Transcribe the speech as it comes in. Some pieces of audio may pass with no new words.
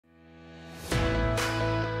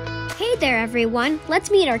there, everyone.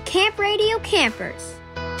 Let's meet our Camp Radio campers.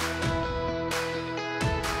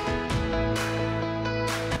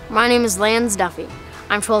 My name is Lanz Duffy.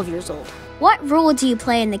 I'm 12 years old. What role do you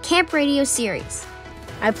play in the Camp Radio series?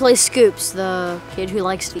 I play Scoops, the kid who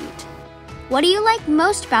likes to eat. What do you like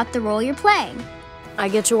most about the role you're playing? I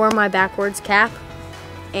get to wear my backwards cap,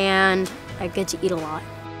 and I get to eat a lot.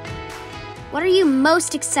 What are you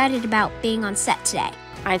most excited about being on set today?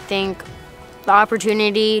 I think the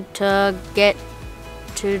opportunity to get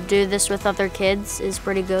to do this with other kids is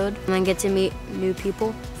pretty good, and then get to meet new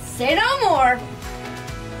people. Say no more!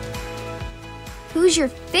 Who's your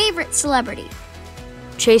favorite celebrity?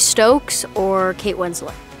 Chase Stokes or Kate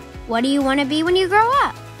Winslet. What do you want to be when you grow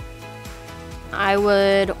up? I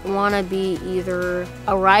would want to be either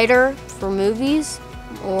a writer for movies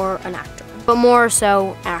or an actor, but more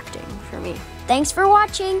so acting for me. Thanks for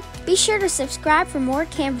watching. Be sure to subscribe for more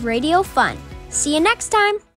Camp Radio fun. See you next time.